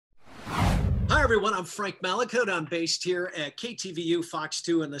Hi, everyone. I'm Frank Mallicoat. I'm based here at KTVU Fox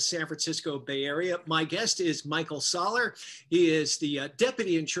 2 in the San Francisco Bay Area. My guest is Michael Soller. He is the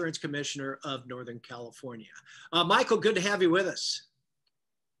Deputy Insurance Commissioner of Northern California. Michael, good to have you with us.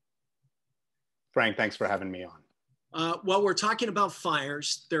 Frank, thanks for having me on. Well, we're talking about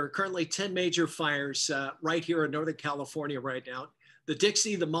fires. There are currently 10 major fires right here in Northern California right now. The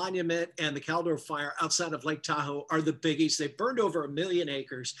Dixie, the Monument, and the Caldor Fire outside of Lake Tahoe are the biggies. They burned over 1 million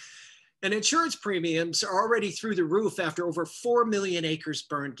acres. And insurance premiums are already through the roof after over 4 million acres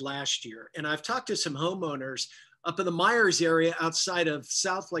burned last year. And I've talked to some homeowners up in the Myers area outside of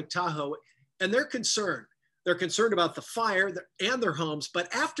South Lake Tahoe, and they're concerned. They're concerned about the fire and their homes,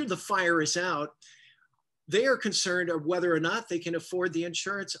 but after the fire is out, they are concerned of whether or not they can afford the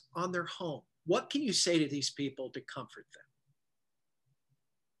insurance on their home. What can you say to these people to comfort them?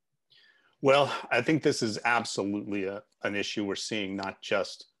 Well, I think this is absolutely an issue we're seeing not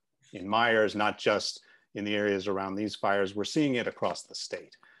just in Myers, not just in the areas around these fires. We're seeing it across the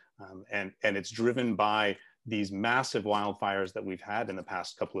state. And it's driven by these massive wildfires that we've had in the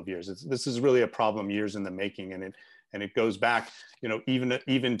past couple of years. This is really a problem years in the making, and it goes back,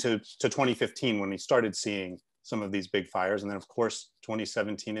 even to 2015 when we started seeing some of these big fires, and then of course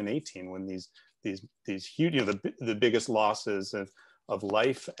 2017 and 18 when these huge, the biggest losses of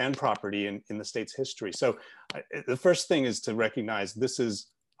life and property in the state's history. So the first thing is to recognize this is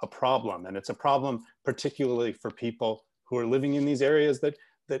a problem, and it's a problem particularly for people who are living in these areas that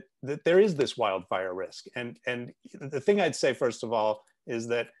there is this wildfire risk. And the thing I'd say first of all is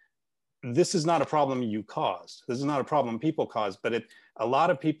that this is not a problem you caused. This is not a problem people caused, but a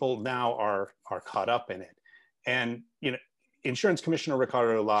lot of people now are caught up in it. And Insurance Commissioner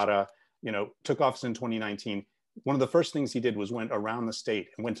Ricardo Lara, took office in 2019. One of the first things he did was went around the state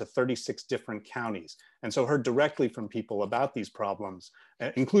and went to 36 different counties. And so heard directly from people about these problems,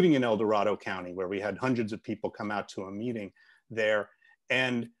 including in El Dorado County, where we had hundreds of people come out to a meeting there.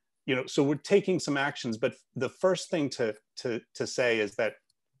 And, so we're taking some actions, but the first thing to say is that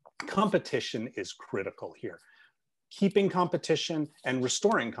competition is critical here. Keeping competition and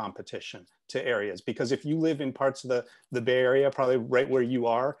restoring competition to areas, because if you live in parts of the Bay Area, probably right where you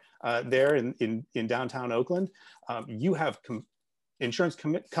are there in downtown Oakland, you have insurance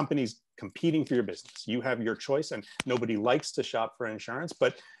companies competing for your business. You have your choice, and nobody likes to shop for insurance,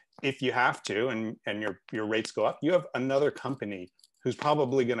 but if you have to and your rates go up, you have another company who's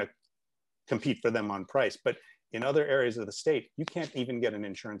probably going to compete for them on price. But in other areas of the state, you can't even get an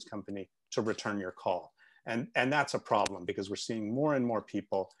insurance company to return your call. And that's a problem, because we're seeing more and more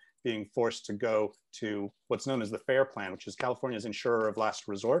people being forced to go to what's known as the FAIR plan, which is California's insurer of last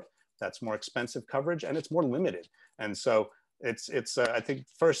resort. That's more expensive coverage and it's more limited. And so it's I think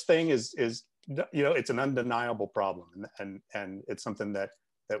first thing is it's an undeniable problem, and it's something that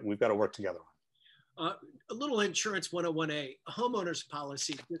we've got to work together on. A little insurance 101A, a homeowner's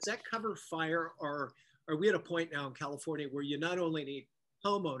policy, does that cover fire, or are we at a point now in California where you not only need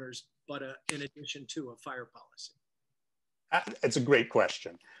homeowners, but in addition to a fire policy? It's a great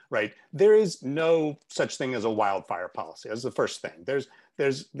question, right? There is no such thing as a wildfire policy. That's the first thing. There's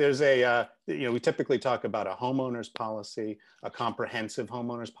a, we typically talk about a homeowner's policy, a comprehensive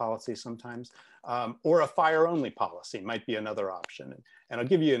homeowner's policy sometimes, or a fire-only policy might be another option. And I'll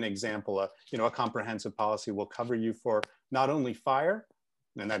give you an example. A comprehensive policy will cover you for not only fire,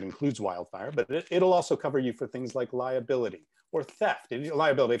 and that includes wildfire, but it'll also cover you for things like liability or theft.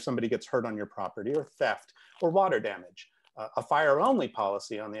 Liability if somebody gets hurt on your property, or theft, or water damage. A fire-only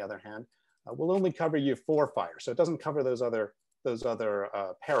policy, on the other hand, will only cover you for fire. So it doesn't cover those other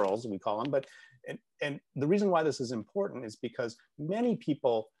perils, we call them. But and the reason why this is important is because many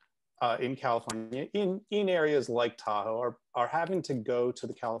people in California, in areas like Tahoe, are having to go to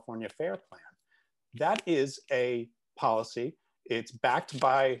the California FAIR plan. That is a policy. It's backed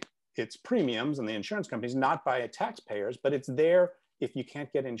by its premiums and the insurance companies, not by taxpayers, but it's there if you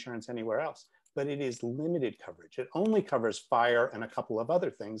can't get insurance anywhere else. But it is limited coverage. It only covers fire and a couple of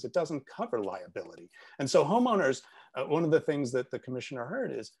other things. It doesn't cover liability. And so homeowners, one of the things that the commissioner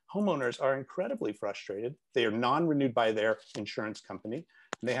heard is homeowners are incredibly frustrated. They are non-renewed by their insurance company.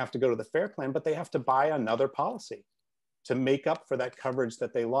 And they have to go to the FAIR plan, but they have to buy another policy to make up for that coverage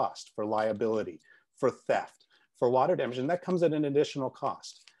that they lost for liability, for theft, for water damage. And that comes at an additional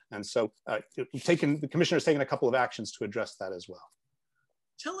cost. And so the commissioner's taken a couple of actions to address that as well.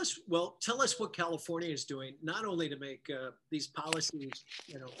 Tell us what California is doing, not only to make these policies,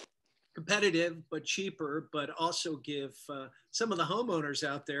 competitive but cheaper, but also give some of the homeowners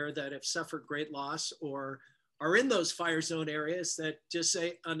out there that have suffered great loss or are in those fire zone areas that just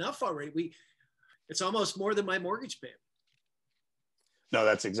say enough already. It's almost more than my mortgage payment. No,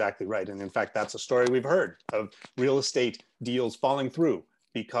 that's exactly right. And in fact, that's a story we've heard of real estate deals falling through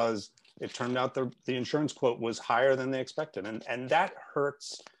because it turned out the insurance quote was higher than they expected. And that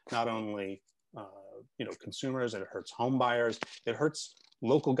hurts not only consumers, it hurts home buyers, it hurts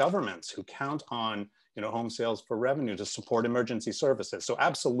local governments who count on home sales for revenue to support emergency services. So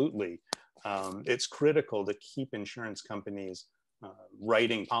absolutely, it's critical to keep insurance companies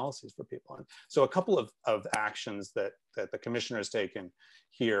writing policies for people. And so a couple of actions that the commissioner has taken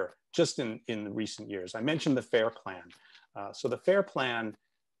here just in recent years. I mentioned the FAIR Plan. So the FAIR Plan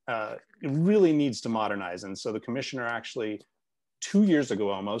it really needs to modernize. And so the commissioner actually 2 years ago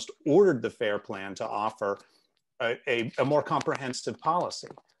almost ordered the FAIR Plan to offer a more comprehensive policy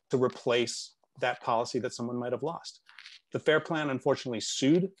to replace that policy that someone might have lost. The FAIR Plan unfortunately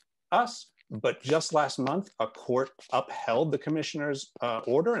sued us, but just last month, a court upheld the commissioner's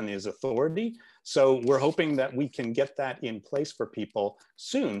order and his authority. So we're hoping that we can get that in place for people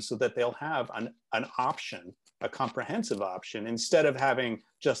soon so that they'll have an option, a comprehensive option, instead of having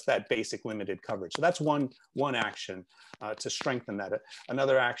just that basic limited coverage. So that's one action to strengthen that.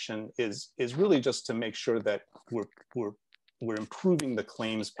 Another action is really just to make sure that we're improving the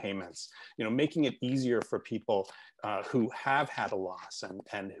claims payments, making it easier for people who have had a loss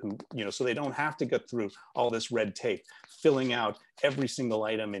and who, so they don't have to go through all this red tape, filling out every single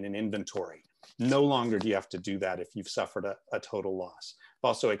item in an inventory. No longer do you have to do that if you've suffered a total loss. We've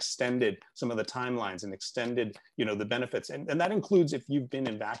also extended some of the timelines and extended, the benefits. And that includes if you've been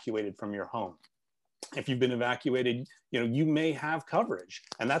evacuated from your home. If you've been evacuated, you may have coverage.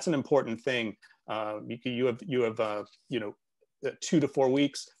 And that's an important thing. You have 2 to 4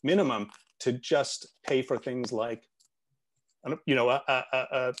 weeks minimum to just pay for things like a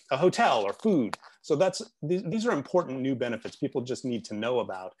hotel or food. So these are important new benefits people just need to know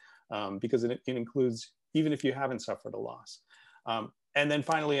about because it includes even if you haven't suffered a loss. And then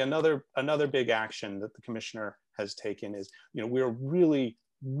finally, another big action that the commissioner has taken is we're really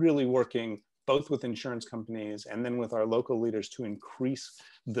working both with insurance companies and then with our local leaders to increase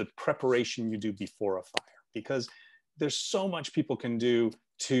the preparation you do before a fire, because there's so much people can do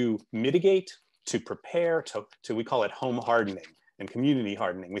to mitigate, to prepare, to we call it home hardening and community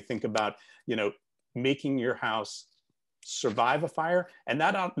hardening. We think about, making your house survive a fire, and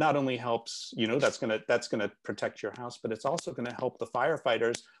that not only helps, that's gonna protect your house, but it's also gonna help the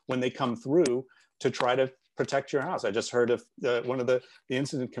firefighters when they come through to try to protect your house. I just heard of one of the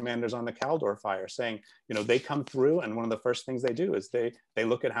incident commanders on the Caldor fire saying, they come through and one of the first things they do is they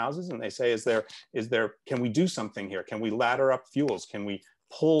look at houses and they say, is there, can we do something here? Can we ladder up fuels? Can we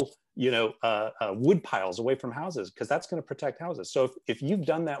pull, wood piles away from houses? Because that's going to protect houses. So if you've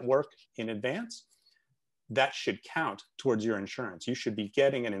done that work in advance, that should count towards your insurance. You should be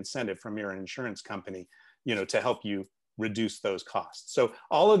getting an incentive from your insurance company, to help you reduce those costs. So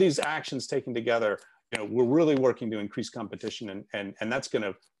all of these actions taken together, we're really working to increase competition, and that's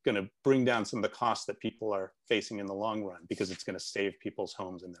going to bring down some of the costs that people are facing in the long run, because it's going to save people's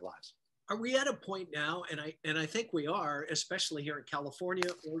homes and their lives. Are we at a point now, and I think we are, especially here in California,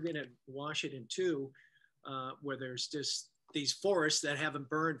 Oregon, and Washington too, where there's just these forests that haven't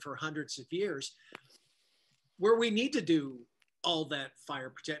burned for hundreds of years, where we need to do all that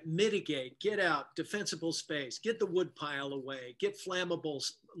fire protect, mitigate, get out defensible space, get the wood pile away, get flammable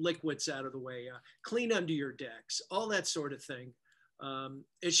liquids out of the way, clean under your decks, all that sort of thing.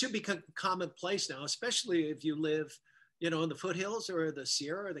 It should be commonplace now, especially if you live, in the foothills or the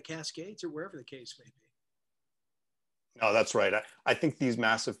Sierra or the Cascades or wherever the case may be. No, that's right. I think these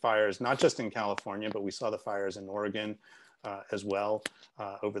massive fires, not just in California, but we saw the fires in Oregon as well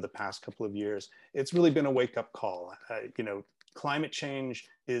over the past couple of years. It's really been a wake-up call. Climate change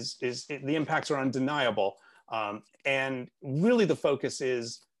the impacts are undeniable, and really the focus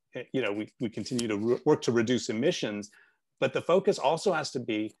is, we continue to work to reduce emissions, but the focus also has to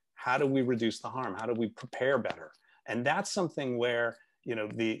be, how do we reduce the harm? How do we prepare better? And that's something where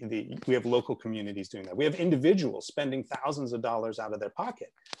we have local communities doing that. We have individuals spending thousands of dollars out of their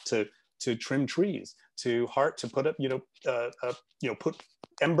pocket to trim trees, to put up put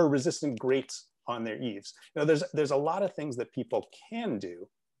ember-resistant grates on their eaves. There's a lot of things that people can do,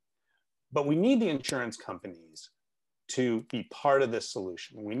 but we need the insurance companies to be part of this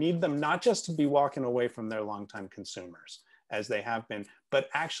solution. We need them not just to be walking away from their longtime consumers, as they have been, but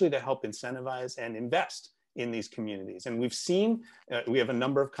actually to help incentivize and invest in these communities. And we've seen, we have a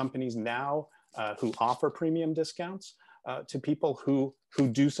number of companies now who offer premium discounts to people who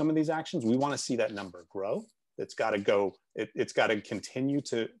do some of these actions. We want to see that number grow. It's got to go, it's got to continue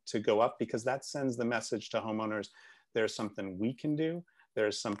to go up, because that sends the message to homeowners, there's something we can do.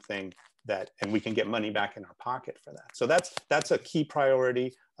 there's something that, and we can get money back in our pocket for that. So that's a key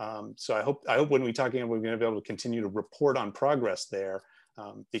priority. So I hope when we talk again, we're going to be able to continue to report on progress there,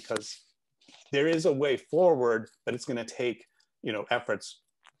 because there is a way forward, but it's going to take, you know, efforts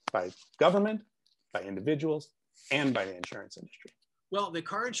by government, by individuals, and by the insurance industry. Well, the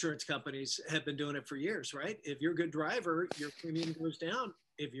car insurance companies have been doing it for years, right? If you're a good driver, your premium goes down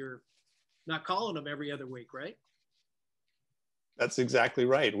if you're not calling them every other week, right? That's exactly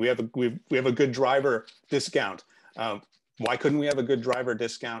right. We have a good driver discount. Why couldn't we have a good driver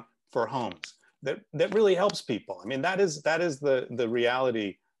discount for homes? That really helps people. I mean, that is the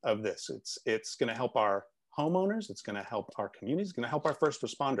reality of this. It's going to help our homeowners. It's going to help our communities. It's going to help our first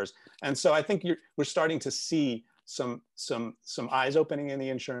responders. And so I think we're starting to see some eyes opening in the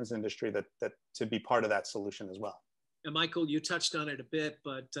insurance industry that to be part of that solution as well. And Michael, you touched on it a bit,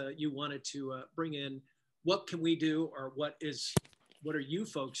 but you wanted to bring in what can we do, or what are you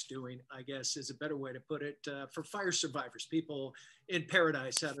folks doing, I guess is a better way to put it, for fire survivors, people in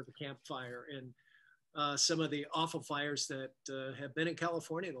paradise out of the Camp Fire and some of the awful fires that have been in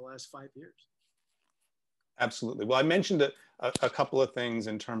California in the last 5 years. Absolutely. Well, I mentioned a couple of things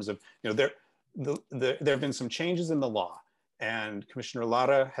in terms of, you know, there have been some changes in the law, and Commissioner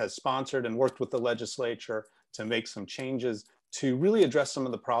Lara has sponsored and worked with the legislature to make some changes to really address some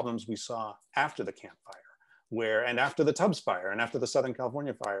of the problems we saw after the Camp Fire, and after the Tubbs Fire and after the Southern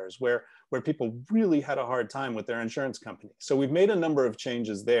California fires, where people really had a hard time with their insurance company. So we've made a number of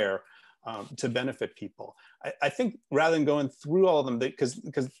changes there to benefit people. I think rather than going through all of them, because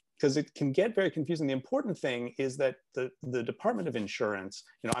it can get very confusing, the important thing is that the Department of Insurance,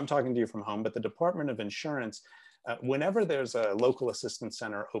 you know, I'm talking to you from home, but the Department of Insurance, whenever there's a local assistance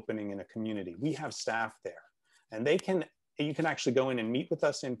center opening in a community, we have staff there, and you can actually go in and meet with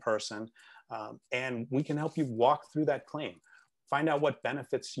us in person, and we can help you walk through that claim, find out what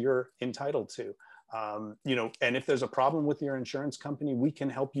benefits you're entitled to. You know, and if there's a problem with your insurance company, we can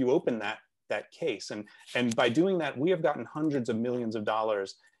help you open that case. And by doing that, we have gotten hundreds of millions of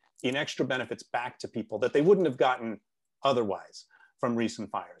dollars in extra benefits back to people that they wouldn't have gotten otherwise from recent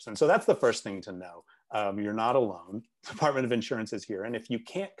fires. And so that's the first thing to know. You're not alone. Department of Insurance is here. And if you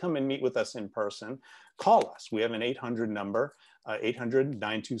can't come and meet with us in person, call us. We have an 800 number,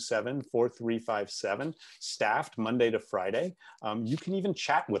 800-927-4357, staffed Monday to Friday. You can even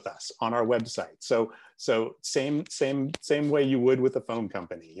chat with us on our website. So same way you would with a phone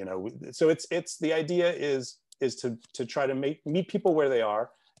company, you know. So it's the idea is to try to meet people where they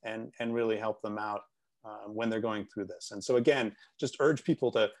are and really help them out when they're going through this. And so again, just urge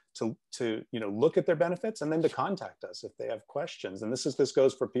people to you know, look at their benefits and then to contact us if they have questions. And this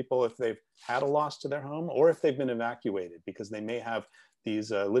goes for people if they've had a loss to their home or if they've been evacuated, because they may have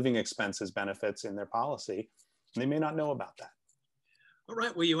these living expenses benefits in their policy, and they may not know about that. All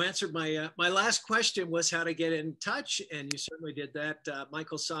right. Well, you answered my last question, was how to get in touch, and you certainly did that.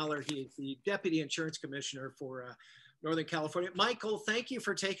 Michael Soller, he is the Deputy Insurance Commissioner for Northern California. Michael, thank you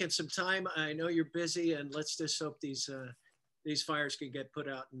for taking some time. I know you're busy, and let's just hope these fires can get put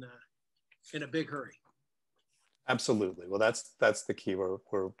out in a big hurry. Absolutely. Well, that's the key. We're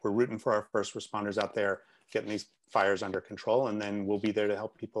rooting for our first responders out there, getting these fires under control, and then we'll be there to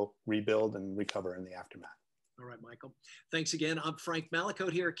help people rebuild and recover in the aftermath. All right, Michael. Thanks again. I'm Frank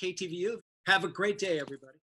Mallicoat here at KTVU. Have a great day, everybody.